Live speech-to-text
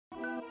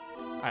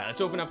Alright,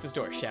 let's open up this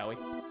door, shall we?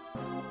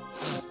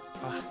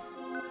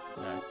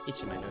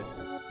 Itching my nose.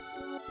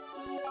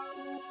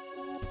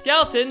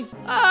 Skeletons!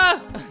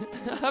 Ah!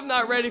 I'm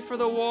not ready for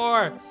the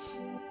war.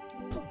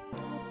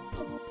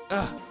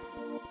 Ugh.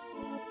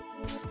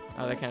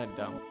 Oh, they're kind of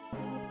dumb.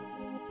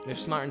 They're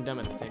smart and dumb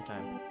at the same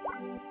time.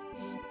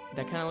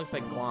 That kind of looks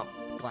like Glomp.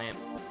 Glamp?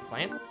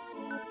 Glamp?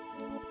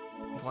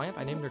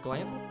 I named her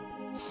Glamp?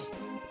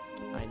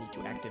 I need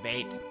to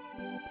activate.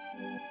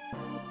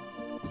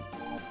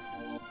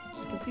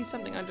 I can see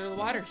something under the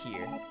water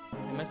here.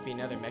 There must be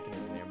another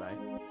mechanism nearby.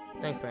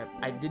 Thanks, Glamp.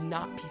 I did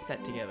not piece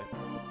that together.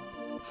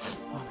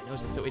 Oh, my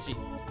nose is so itchy.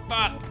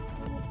 Fuck!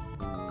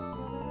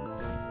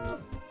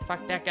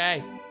 Fuck that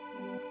guy.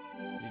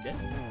 Is he dead?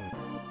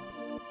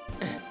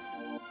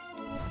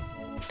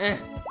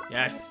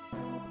 Yes.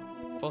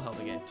 Full health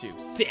again, too.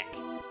 Sick.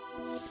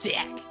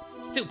 Sick.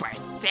 Super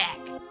sick.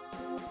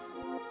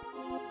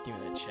 Give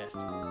me that chest.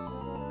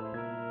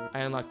 I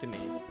unlocked the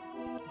maze.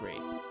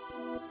 Great.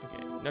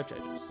 Okay, no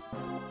treasures.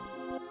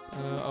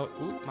 Oh,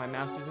 ooh, my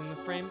mouse is in the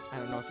frame. I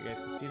don't know if you guys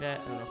can see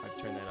that. I don't know if I've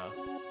turned that off.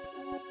 You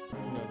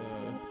know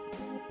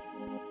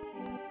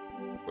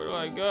Where do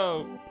I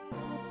go?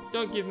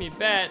 Don't give me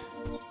bats.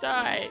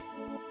 Die.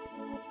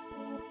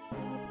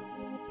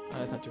 Oh,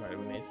 that's not too hard of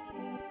a maze.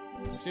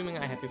 Assuming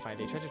I have to find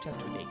a treasure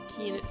chest with a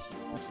key in it,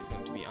 which is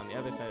going to be on the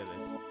other side of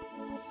this.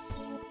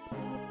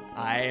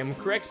 I am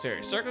correct,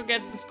 sir. Circle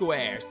gets the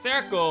square.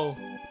 Circle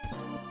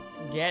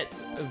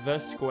gets the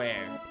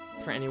square.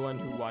 For anyone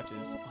who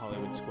watches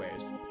Hollywood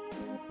Squares.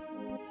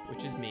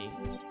 Which is me.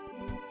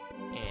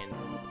 And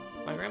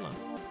my grandma.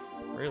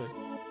 Really.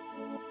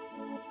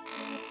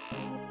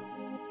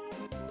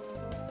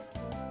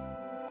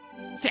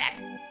 Sick!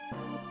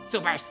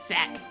 Super sick!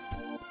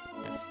 I'm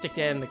gonna stick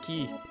that in the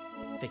keyhole.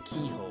 I'm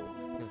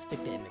gonna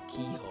stick that in the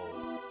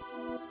keyhole.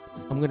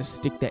 I'm gonna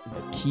stick that in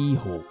the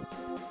keyhole.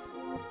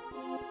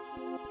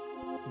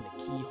 In the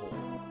keyhole.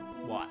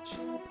 Watch.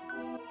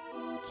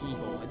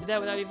 Keyhole. I did that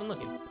without even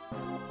looking.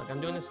 Like, I'm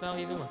doing this without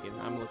even looking.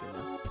 I'm looking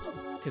now.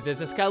 Because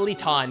there's a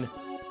skeleton.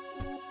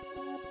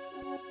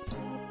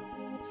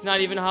 It's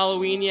not even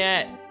Halloween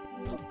yet.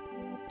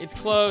 It's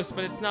close,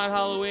 but it's not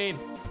Halloween.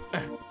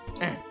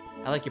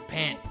 I like your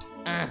pants.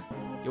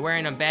 You're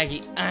wearing them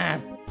baggy.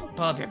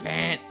 Pull up your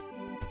pants.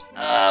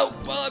 Oh,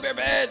 pull up your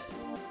pants.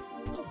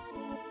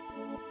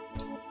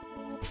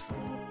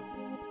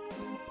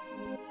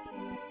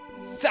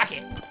 Suck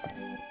it.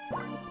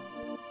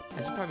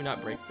 I should probably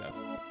not break stuff.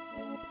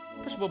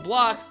 Pushable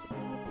blocks.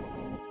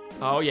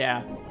 Oh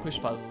yeah, push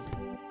puzzles.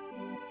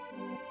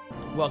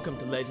 Welcome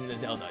to Legend of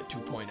Zelda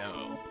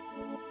 2.0.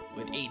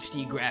 With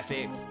HD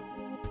graphics,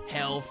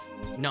 health,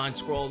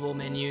 non-scrollable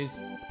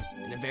menus,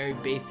 and a very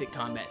basic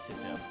combat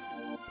system.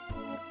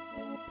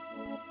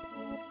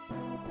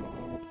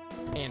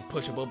 And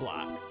pushable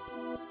blocks.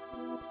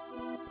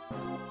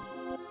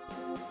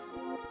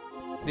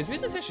 This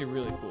music's actually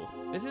really cool.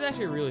 This is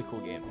actually a really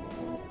cool game.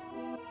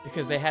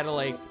 Because they had to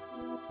like,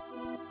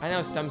 I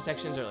know some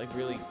sections are like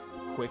really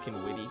quick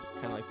and witty,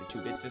 kind of like the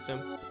 2-bit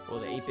system, or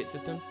the 8-bit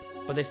system,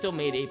 but they still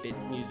made 8-bit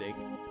music,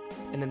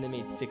 and then they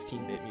made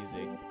 16-bit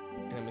music,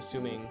 and I'm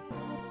assuming,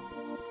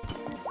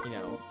 you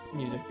know,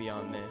 music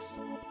beyond this.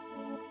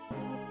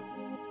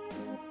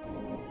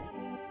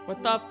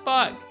 What the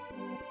fuck?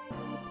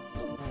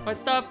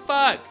 What the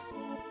fuck?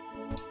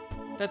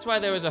 That's why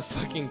there was a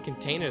fucking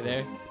container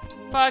there.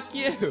 Fuck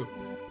you!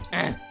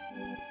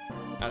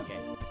 Okay,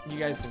 you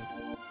guys can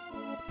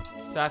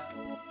suck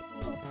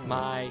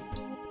my...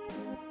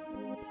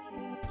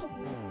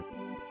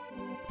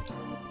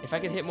 If I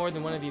could hit more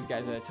than one of these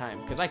guys at a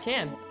time, because I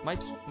can. My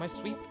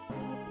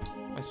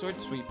sword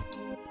sweep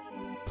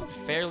is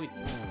fairly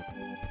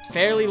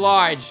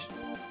large,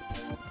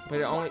 but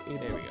it only,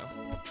 there we go.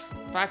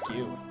 Fuck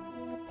you.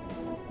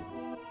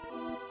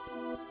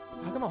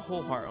 How come a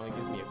whole heart only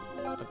gives me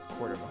a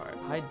quarter of a heart?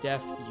 High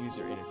def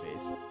user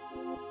interface.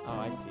 Oh,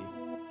 I see.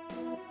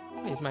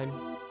 Wait, is mine?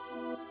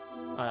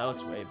 Oh, that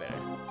looks way better.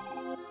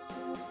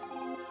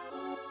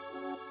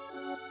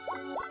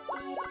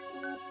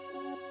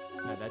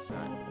 No, that's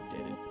not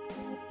updated.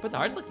 But the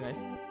hearts look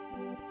nice.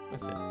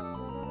 What's this?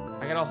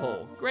 I got a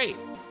hole. Great.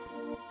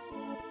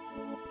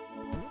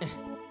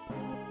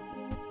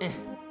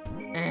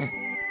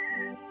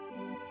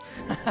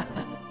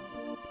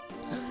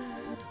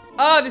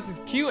 Oh, this is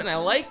cute and I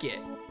like it.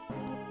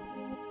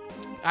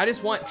 I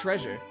just want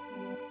treasure.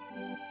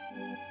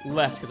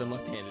 Left, because I'm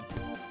left-handed.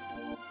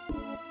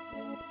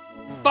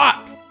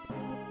 Fuck!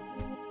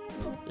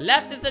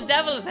 Left is the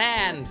devil's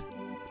hand.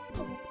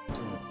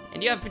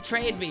 And you have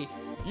betrayed me.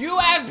 You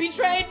have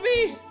betrayed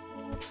me!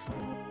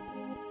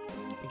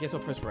 I guess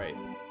I'll press right.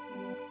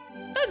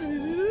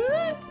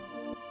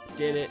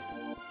 Did it.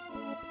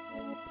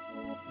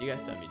 You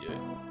guys tell me to do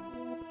it.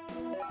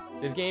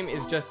 This game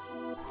is just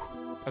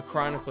a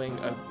chronicling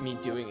of me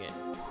doing it.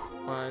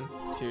 1,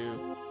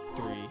 2,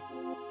 3,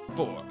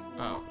 4.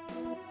 Oh.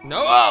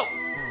 No! Oh!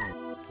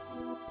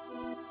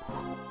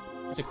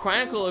 It's a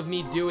chronicle of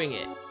me doing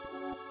it.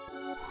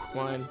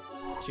 1,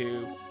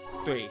 2,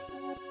 3.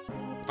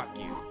 Fuck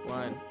you.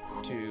 1,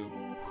 2,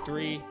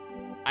 3.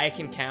 I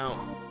can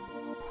count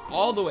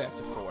all the way up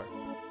to 4.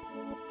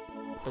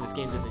 But this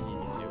game doesn't need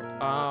me to.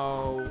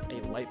 Oh,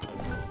 a light puzzle.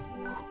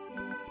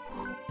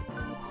 What?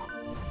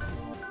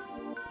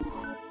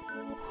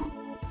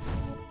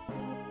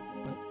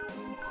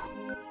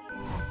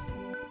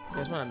 You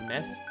guys want to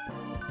mess?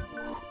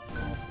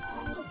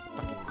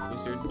 Fucking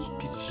wizard,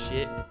 piece of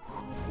shit.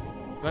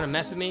 You want to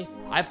mess with me?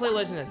 I play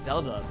Legend of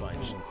Zelda a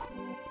bunch.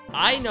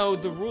 I know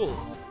the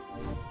rules.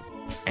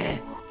 I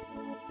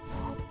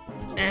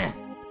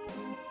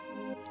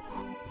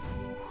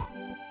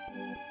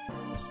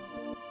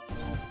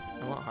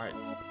want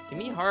hearts. Give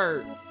me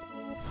hearts.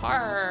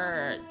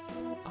 Hearts.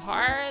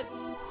 Hearts.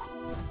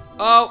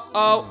 Oh,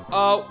 oh,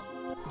 oh.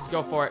 Just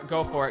go for it.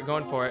 Go for it.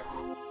 Going for it.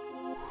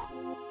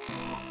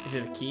 Is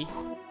it a key?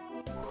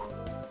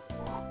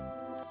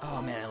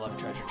 Oh man, I love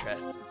treasure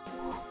chests.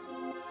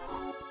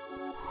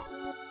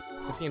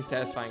 This game's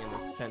satisfying in the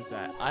sense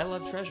that I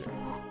love treasure.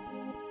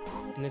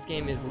 And this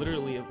game is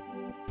literally a...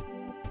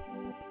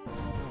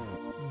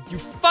 You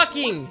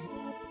fucking...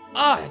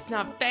 Oh, it's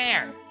not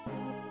fair.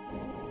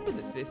 Look at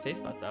this safe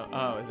spot though.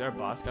 Oh, is there a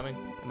boss coming?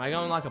 Am I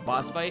going like a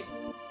boss fight?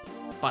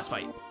 Boss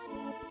fight.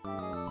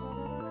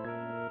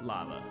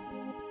 Lava.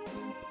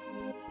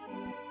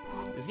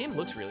 This game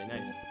looks really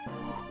nice.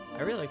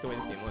 I really like the way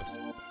this game looks.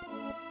 I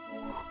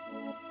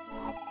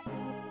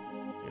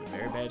have a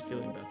very bad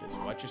feeling about this.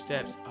 Watch your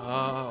steps.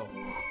 Oh.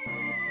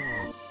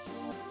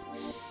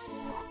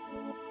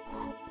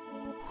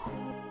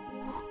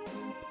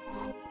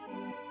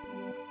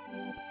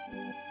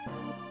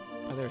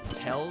 Are there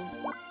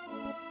tells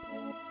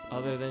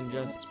other than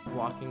just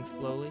walking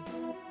slowly?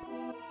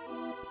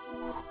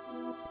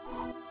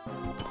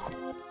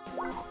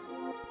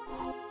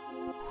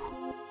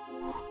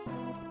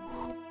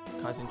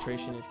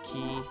 Concentration is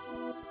key.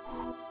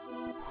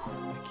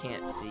 I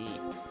can't see.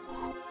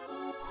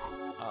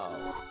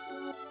 Oh.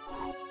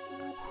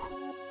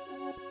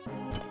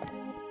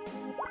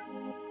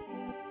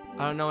 I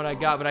don't know what I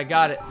got, but I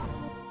got it.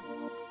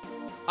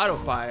 Auto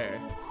fire.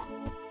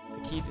 The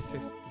key to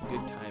success is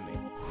good timing.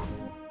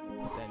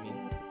 What's that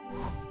mean?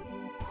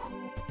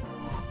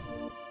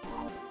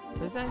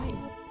 What does that mean?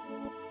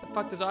 The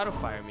fuck does auto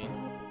fire mean?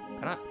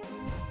 I don't...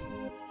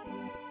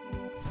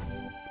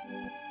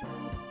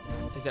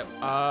 Is that...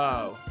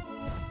 Oh.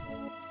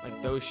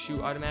 Like those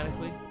shoot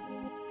automatically?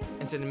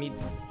 Instead of me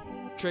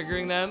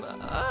triggering them?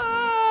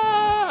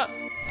 Ah!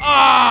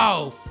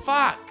 Oh,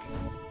 fuck!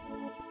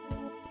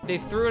 They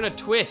threw in a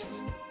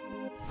twist.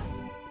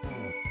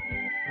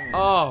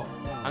 Oh.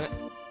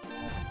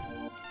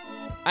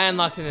 I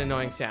unlocked an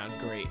annoying sound.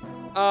 Great.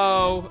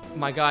 Oh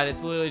my god,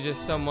 it's literally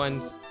just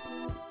someone's...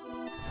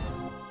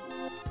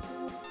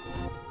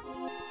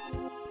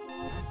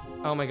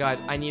 Oh my god,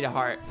 I need a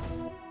heart.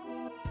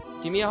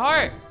 Give me a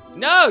heart!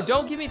 No,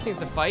 don't give me things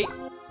to fight.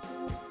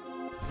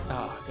 Oh,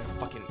 I got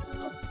fucking...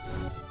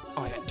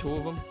 Oh, I got 2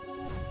 of them.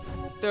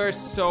 There are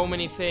so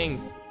many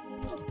things.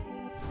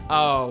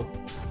 Oh.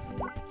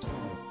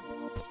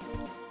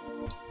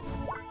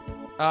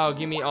 Oh,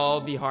 give me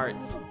all the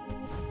hearts.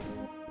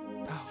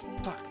 Oh,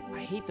 fuck. I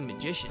hate the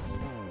magicians.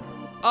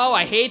 Oh,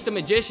 I hate the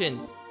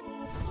magicians.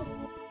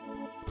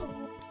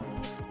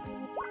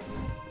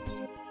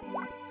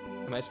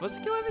 Am I supposed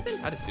to kill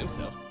everything? I'd assume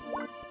so.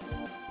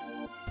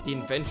 The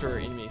adventurer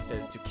in me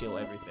says to kill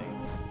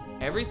everything.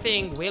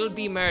 Everything will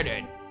be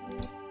murdered.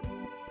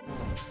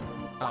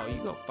 Oh,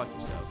 you go fuck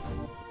yourself.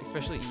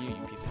 Especially you,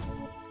 you piece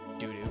of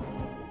doo-doo.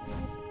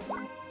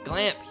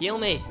 Glamp, heal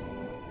me.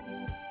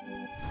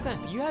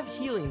 Glamp, you have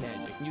healing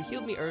magic. You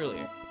healed me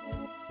earlier.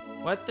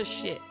 What the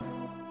shit?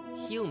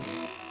 Heal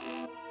me.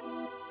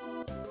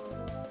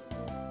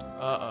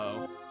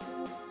 Uh-oh.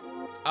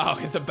 Oh,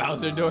 it's the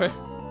Bowser door.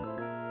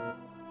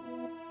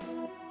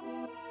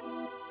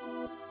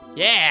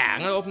 Yeah,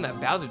 I'm gonna open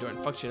that Bowser door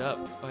and fuck shit up.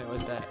 Oh, wait,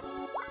 what's that?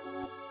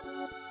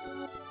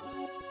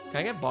 Can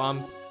I get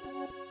bombs?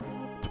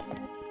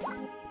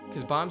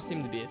 Because bombs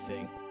seem to be a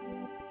thing.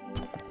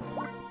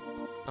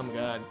 Oh my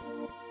god.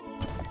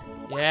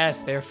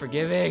 Yes, they're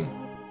forgiving.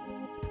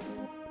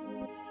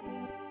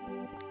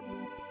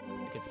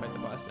 I get to fight the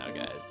boss now,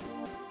 guys.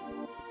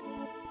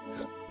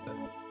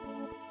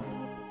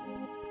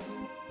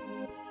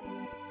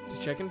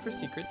 Just checking for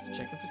secrets,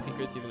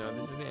 even though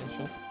this is the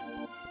entrance.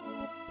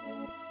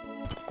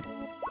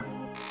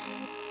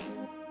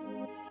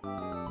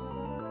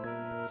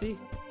 See?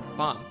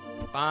 Bomb.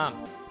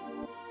 Bomb.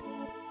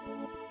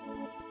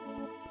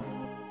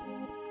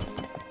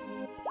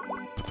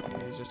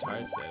 It's just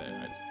hard to say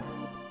that.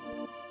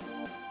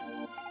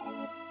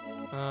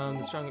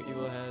 The strong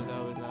evil has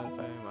always not a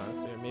fighting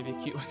monster. Maybe a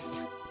cute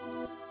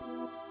one.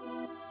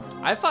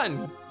 I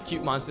find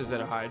cute monsters that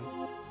are hard.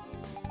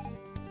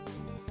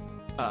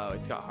 Uh oh,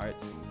 it's got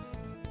hearts.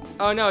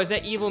 Oh no, is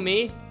that evil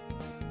me?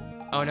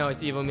 Oh no,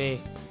 it's evil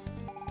me.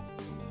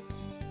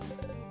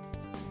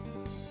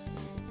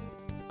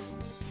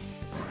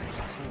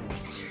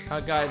 Oh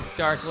god, it's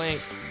Dark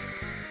Link.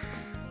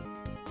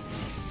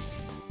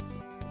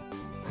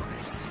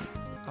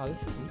 Oh,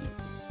 this is neat.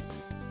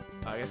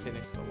 Oh, I gotta stay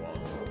next to the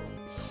walls.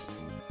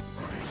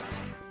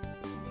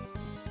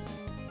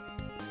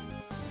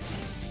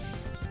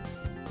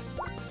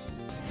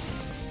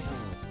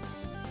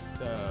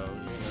 So, you're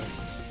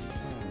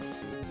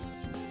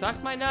gonna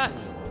suck my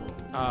nuts.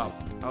 Oh,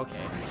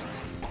 okay.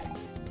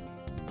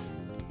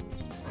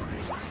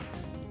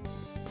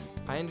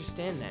 I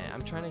understand that.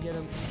 I'm trying to get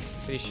him,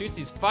 but he shoots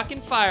these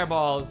fucking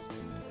fireballs.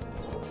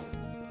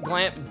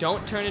 Glamp,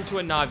 don't turn into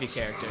a Navi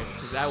character,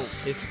 because that will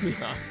piss me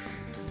off.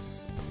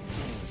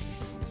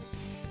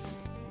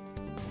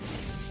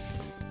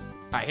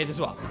 Alright, hit this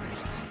wall.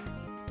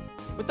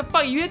 What the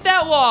fuck? You hit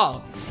that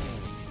wall!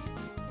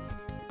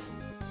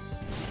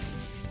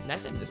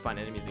 Nice time to spawn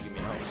enemies that give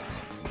me hope.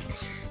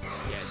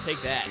 Yeah,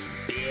 take that,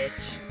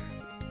 bitch.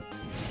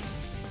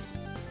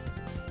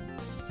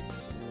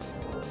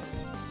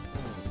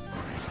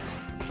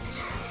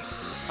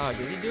 Oh,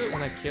 does he do it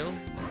when I kill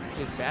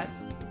his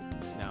bats?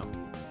 No.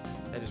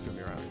 That just put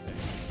me around right there.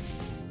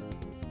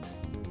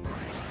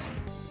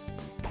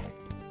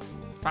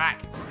 Fuck!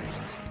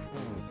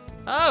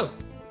 Oh!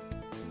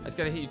 I just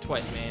gotta hit you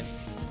twice, man.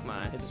 Come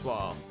on, hit this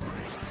wall.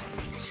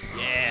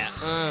 Yeah!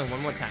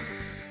 One more time.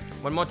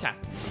 One more time.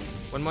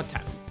 One more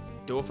time.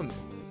 Do it for me.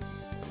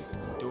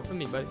 Do it for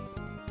me, buddy.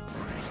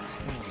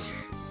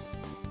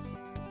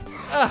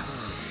 Ugh!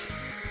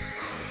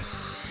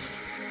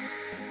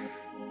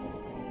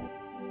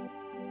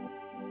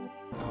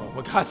 Oh,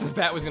 I thought the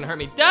bat was gonna hurt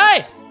me.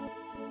 Die!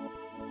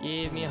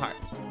 Give me a heart.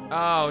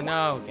 Oh,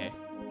 no, okay.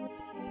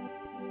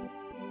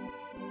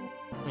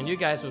 And you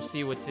guys will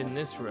see what's in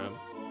this room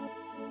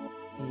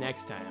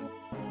next time.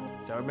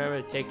 So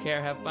remember to take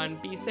care, have fun,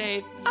 be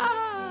safe.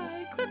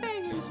 Bye!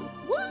 Cliffhangers!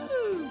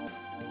 Woo!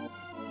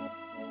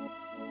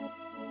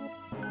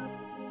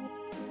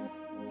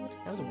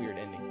 That was a weird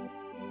ending.